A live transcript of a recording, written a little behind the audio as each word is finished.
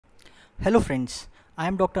Hello friends, I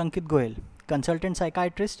am Dr. Ankit Goel, Consultant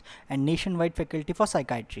Psychiatrist and Nationwide Faculty for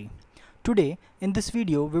Psychiatry. Today, in this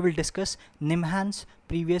video, we will discuss NIMHANS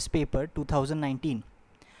previous paper 2019.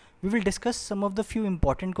 We will discuss some of the few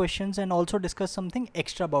important questions and also discuss something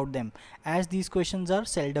extra about them, as these questions are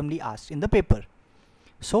seldomly asked in the paper.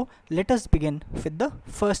 So, let us begin with the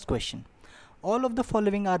first question. All of the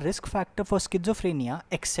following are risk factor for schizophrenia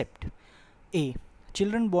except A.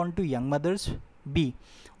 Children born to young mothers, B.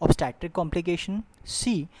 Obstetric complication,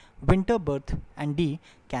 C. Winter birth, and D.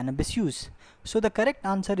 Cannabis use. So the correct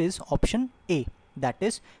answer is option A, that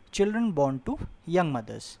is children born to young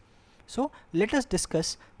mothers. So let us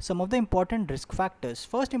discuss some of the important risk factors.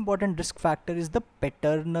 First important risk factor is the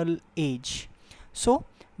paternal age. So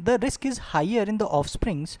the risk is higher in the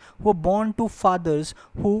offsprings who are born to fathers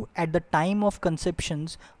who at the time of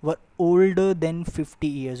conceptions were older than 50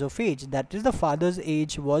 years of age. That is, the father's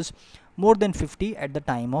age was more than 50 at the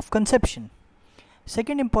time of conception.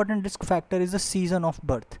 Second important risk factor is the season of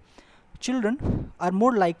birth. Children are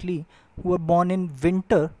more likely who are born in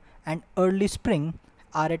winter and early spring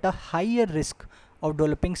are at a higher risk of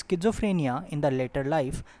developing schizophrenia in the later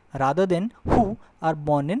life rather than who are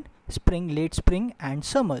born in spring, late spring and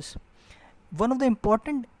summers. One of the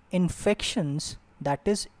important infections, that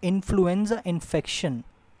is influenza infection,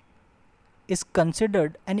 is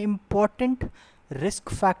considered an important risk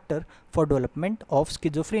factor for development of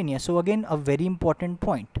schizophrenia. So again, a very important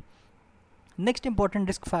point. Next important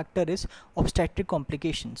risk factor is obstetric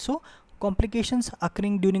complications. So complications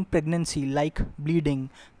occurring during pregnancy like bleeding,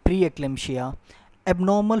 preeclampsia,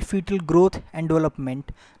 abnormal fetal growth and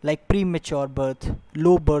development like premature birth,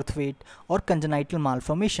 low birth weight or congenital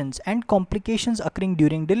malformations, and complications occurring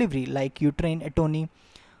during delivery like uterine atony,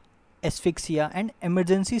 asphyxia and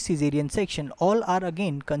emergency caesarean section, all are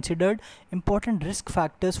again considered important risk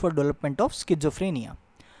factors for development of schizophrenia.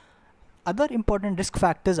 Other important risk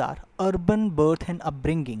factors are urban birth and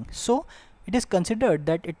upbringing. So it is considered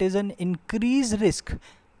that it is an increased risk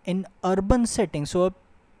in urban setting. So a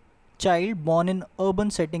child born in urban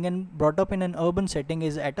setting and brought up in an urban setting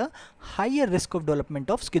is at a higher risk of development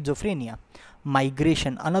of schizophrenia.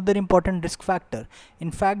 Migration, another important risk factor. In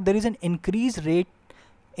fact, there is an increased rate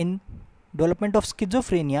in development of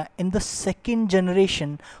schizophrenia in the second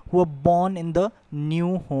generation who are born in the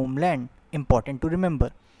new homeland. Important to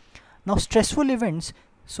remember. Now stressful events,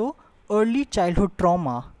 so early childhood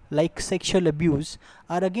trauma like sexual abuse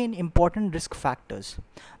are again important risk factors.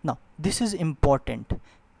 Now this is important.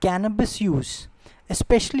 Cannabis use,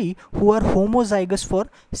 especially who are homozygous for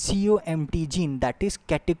COMT gene, that is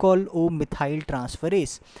catechol O methyl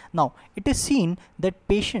transferase. Now it is seen that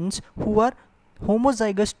patients who are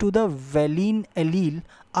homozygous to the valine allele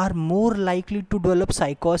are more likely to develop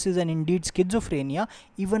psychosis and indeed schizophrenia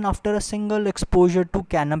even after a single exposure to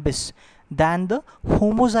cannabis than the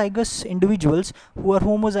homozygous individuals who are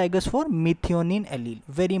homozygous for methionine allele.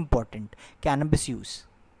 Very important, cannabis use.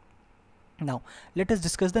 Now let us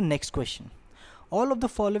discuss the next question. All of the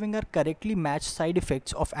following are correctly matched side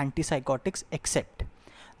effects of antipsychotics except.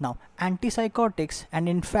 Now antipsychotics and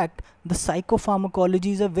in fact the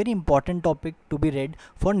psychopharmacology is a very important topic to be read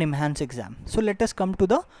for NIMHANS exam. So let us come to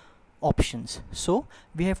the options. So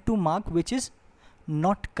we have to mark which is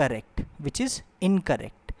not correct, which is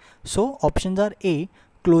incorrect. So options are A.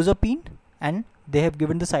 clozapine and they have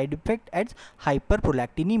given the side effect as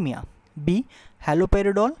hyperprolactinemia. B.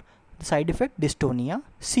 haloperidol, the side effect dystonia.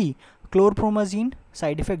 C. chlorpromazine,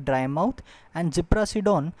 side effect dry mouth, and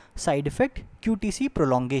ziprasidone, side effect QTC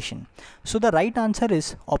prolongation. So the right answer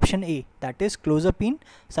is option A, that is clozapine,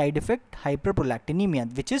 side effect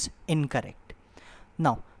hyperprolactinemia, which is incorrect.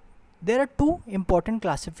 Now there are two important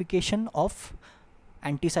classification of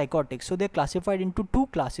antipsychotics. So they are classified into two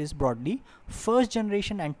classes broadly. First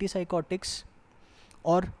generation antipsychotics,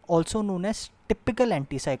 or also known as typical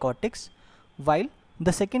antipsychotics, while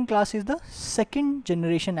the second class is the second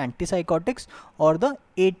generation antipsychotics or the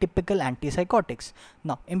atypical antipsychotics.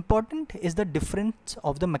 Now important is the difference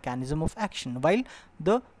of the mechanism of action. While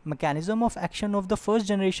the mechanism of action of the first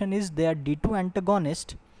generation is they are D2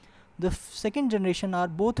 antagonist, the second generation are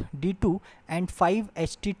both D2 and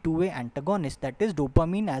 5-HT2A antagonist, that is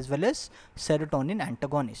dopamine as well as serotonin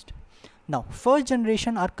antagonist. Now first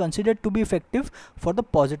generation are considered to be effective for the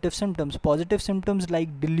positive symptoms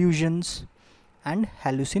like delusions and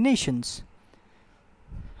hallucinations,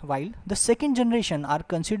 while the second generation are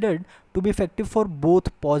considered to be effective for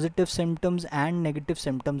both positive symptoms and negative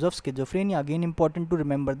symptoms of schizophrenia. Again important to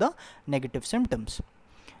remember the negative symptoms.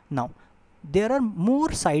 Now there are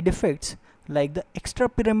more side effects like the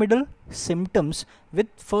extrapyramidal symptoms with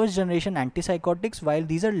first generation antipsychotics, while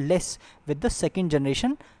these are less with the second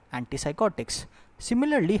generation antipsychotics.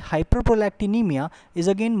 Similarly, hyperprolactinemia is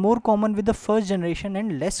again more common with the first generation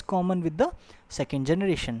and less common with the second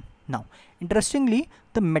generation. Now, interestingly,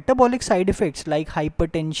 the metabolic side effects like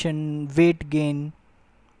hypertension, weight gain,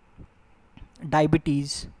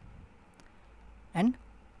 diabetes, and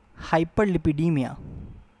hyperlipidemia,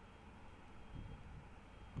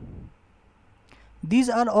 these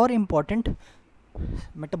are all important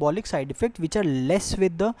metabolic side effects which are less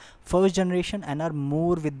with the first generation and are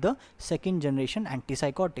more with the second generation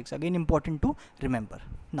antipsychotics. Again, important to remember.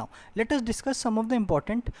 Now let us discuss some of the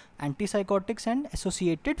important antipsychotics and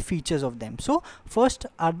associated features of them. So first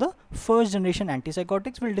are the first generation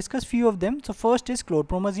antipsychotics. We'll discuss few of them. So first is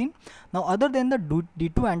chlorpromazine. Now other than the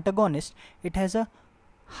D2 antagonist, it has a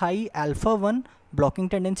high alpha 1 blocking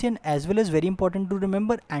tendency and as well as, very important to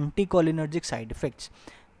remember, anticholinergic side effects.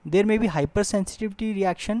 There may be hypersensitivity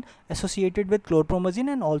reaction associated with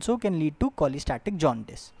chlorpromazine and also can lead to cholestatic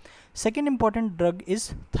jaundice. Second important drug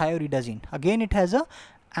is thioridazine. Again, it has a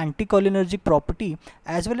anticholinergic property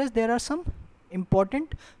as well as there are some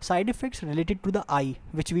important side effects related to the eye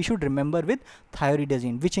which we should remember with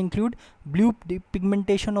thioridazine, which include blue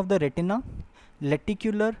pigmentation of the retina,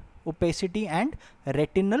 lenticular opacity and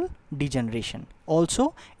retinal degeneration.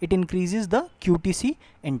 Also, it increases the QTC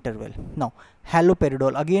interval. Now,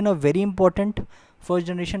 haloperidol, again a very important first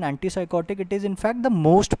generation antipsychotic. It is in fact the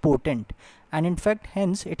most potent and in fact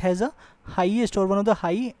hence it has a highest or one of the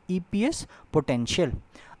high EPS potential.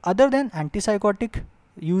 Other than antipsychotic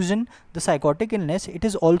used in the psychotic illness, it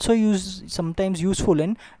is also sometimes useful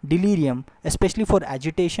in delirium, especially for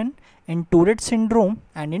agitation, in Tourette syndrome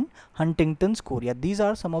and in Huntington's chorea. These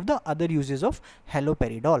are some of the other uses of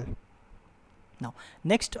haloperidol. Now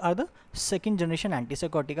next are the second generation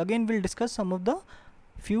antipsychotic. Again, we'll discuss some of the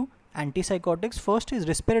few antipsychotics. First is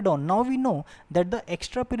risperidone. Now we know that the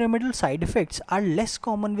extrapyramidal side effects are less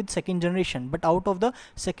common with second generation, but out of the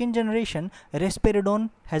second generation, risperidone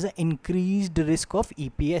has an increased risk of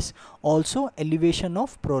EPS, also elevation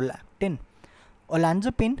of prolactin.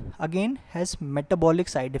 Olanzapine again has metabolic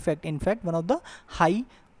side effect, in fact one of the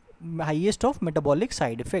highest of metabolic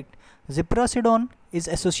side effect. Ziprasidone is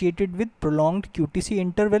associated with prolonged QTC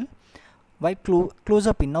interval, while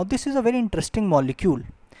clozapine, now this is a very interesting molecule.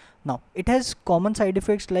 Now it has common side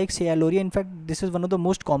effects like cyalloria. In fact, this is one of the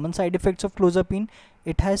most common side effects of clozapine.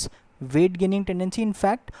 It has weight gaining tendency. In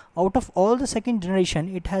fact, out of all the second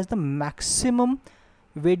generation, it has the maximum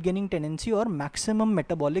weight gaining tendency or maximum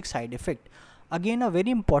metabolic side effect. Again, a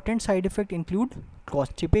very important side effect include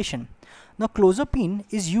constipation. Now clozapine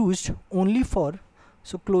is used only for,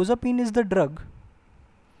 so clozapine is the drug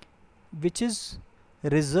which is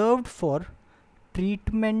reserved for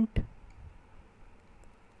treatment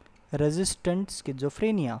resistant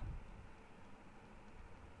schizophrenia.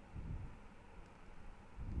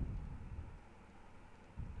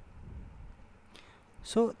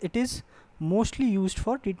 So it is mostly used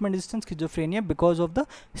for treatment resistant schizophrenia because of the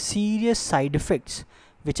serious side effects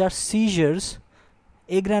which are seizures,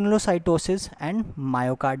 agranulocytosis and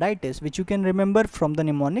myocarditis, which you can remember from the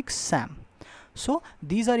mnemonic SAM. So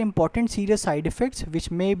these are important serious side effects which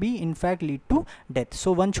may be in fact lead to death.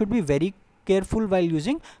 So one should be very careful while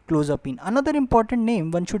using clozapine. Another important name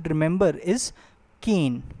one should remember is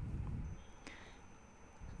cane.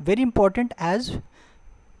 Very important, as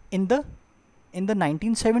in the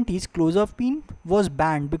 1970s clozapine was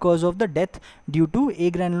banned because of the death due to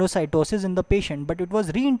agranulocytosis in the patient, but it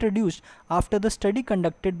was reintroduced after the study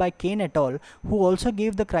conducted by Kane et al., who also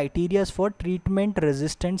gave the criteria for treatment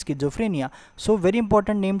resistant schizophrenia. So very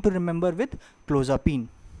important name to remember with clozapine.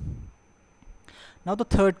 Now the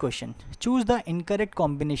third question, choose the incorrect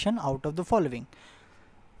combination out of the following.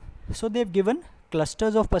 So they have given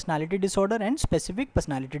clusters of personality disorder and specific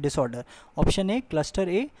personality disorder. Option A, cluster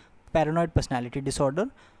A, paranoid personality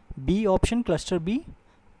disorder. B option, cluster B,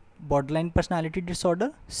 borderline personality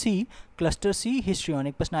disorder. C, cluster C,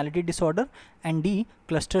 histrionic personality disorder. And D,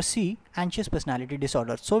 cluster C, anxious personality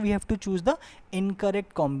disorder. So we have to choose the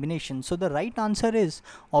incorrect combination. So the right answer is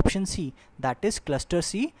option C, that is cluster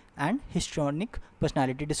C and histrionic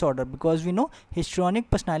personality disorder, because we know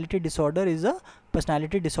histrionic personality disorder is a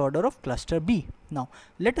personality disorder of cluster B. Now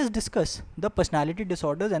let us discuss the personality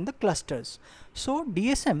disorders and the clusters. So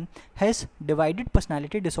DSM has divided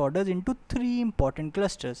personality disorders into three important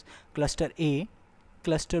clusters: cluster A,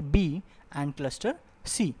 cluster B and cluster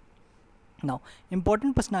C. Now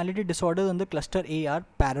important personality disorders on the cluster A are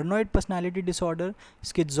paranoid personality disorder,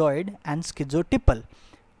 schizoid and schizotypal.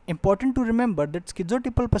 Important to remember that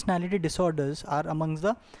schizotypal personality disorders are amongst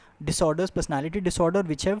the personality disorder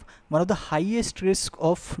which have one of the highest risk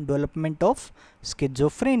of development of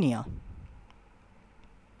schizophrenia.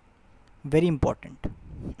 very important.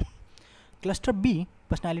 Cluster B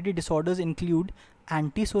personality disorders include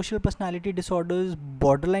antisocial personality disorders,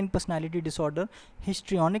 borderline personality disorder,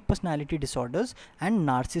 histrionic personality disorders, and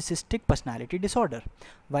narcissistic personality disorder.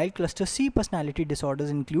 While cluster C personality disorders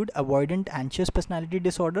include avoidant anxious personality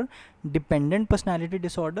disorder, dependent personality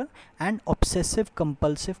disorder, and obsessive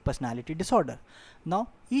compulsive personality disorder. Now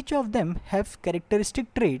each of them have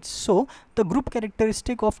characteristic traits. So the group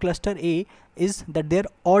characteristic of cluster A is that they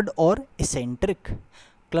are odd or eccentric.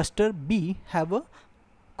 Cluster B have a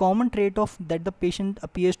common trait of that the patient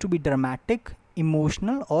appears to be dramatic,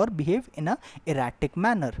 emotional, or behave in a erratic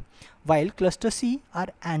manner, while cluster C are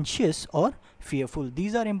anxious or fearful.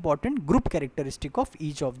 These are important group characteristic of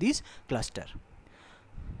each of these cluster.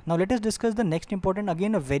 Now let us discuss the next important,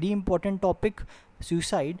 again a very important topic,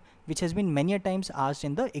 suicide, which has been many a times asked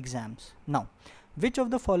in the exams. Now, which of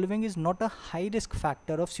the following is not a high risk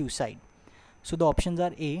factor of suicide? So the options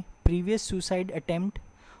are A, previous suicide attempt,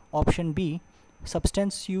 option B,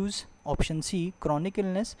 substance use, option C, chronic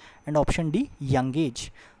illness, and option D, young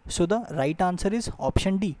age. So the right answer is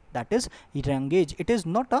option D, that is young age. It is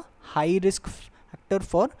not a high risk factor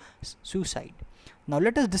for suicide. Now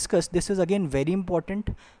let us discuss, this is again very important,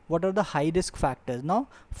 what are the high risk factors. Now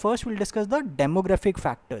first we'll discuss the demographic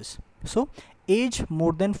factors. So age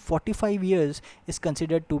more than 45 years is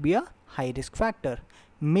considered to be a high risk factor.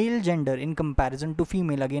 Male gender in comparison to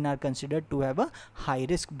female again are considered to have a high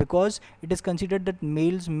risk, because it is considered that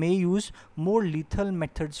males may use more lethal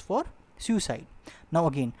methods for suicide. Now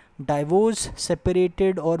again, divorced,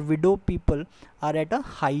 separated, or widow people are at a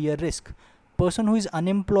higher risk. Person who is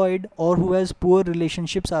unemployed or who has poor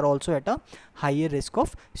relationships are also at a higher risk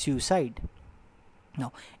of suicide.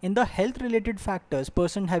 Now in the health related factors,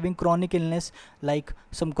 person having chronic illness like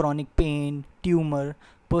some chronic pain, tumor,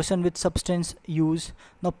 person with substance use.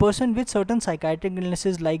 Now person with certain psychiatric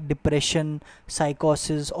illnesses like depression,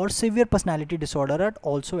 psychosis, or severe personality disorder are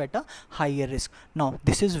also at a higher risk. Now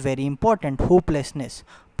this is very important, hopelessness.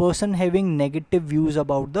 Person having negative views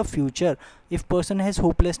about the future. If person has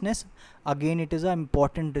hopelessness, again it is an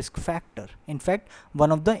important risk factor. In fact,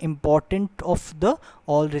 one of the important of the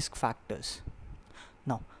all risk factors.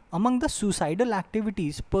 Now among the suicidal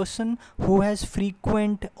activities, person who has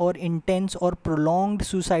frequent or intense or prolonged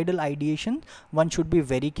suicidal ideation, one should be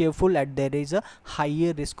very careful that there is a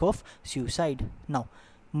higher risk of suicide. Now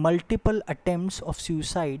multiple attempts of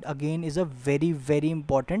suicide again is a very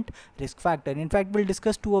important risk factor. In fact, we'll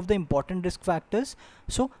discuss two of the important risk factors.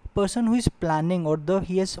 So person who is planning or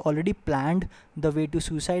he has already planned the way to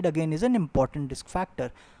suicide again is an important risk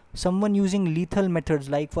factor. Someone using lethal methods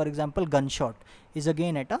like for example gunshot is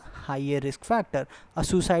again at a higher risk factor. A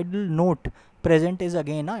suicidal note present is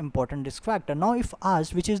again an important risk factor. Now if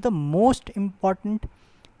asked which is the most important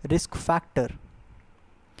risk factor,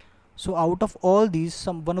 so out of all these,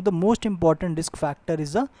 one of the most important risk factor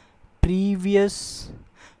is a previous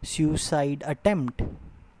suicide attempt,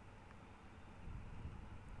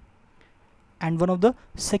 and one of the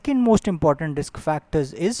second most important risk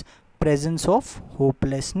factors is presence of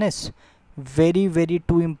hopelessness. Very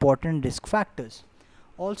two important risk factors.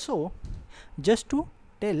 Also, just to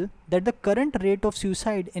tell that the current rate of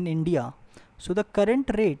suicide in India, so the current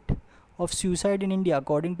rate of suicide in India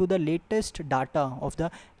according to the latest data of the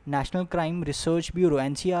National Crime Research Bureau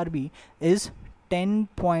NCRB is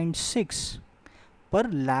 10.6 per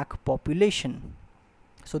lakh population.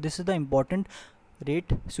 So this is the important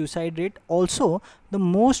rate, suicide rate. Also the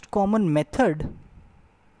most common method,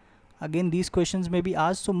 again these questions may be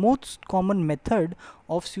asked, so most common method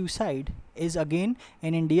of suicide is again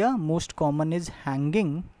in India most common is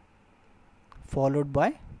hanging followed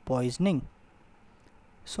by poisoning.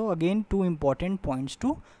 So again two important points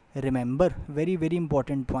to remember, very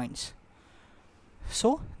important points.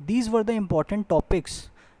 So these were the important topics,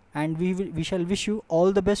 and we shall wish you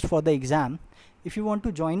all the best for the exam. If you want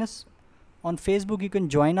to join us on Facebook, you can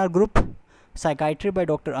join our group Psychiatry by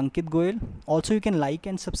Dr. Ankit Goel. Also you can like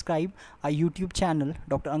and subscribe our YouTube channel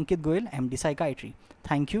Dr. Ankit Goel MD Psychiatry.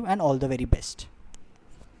 Thank you and all the very best.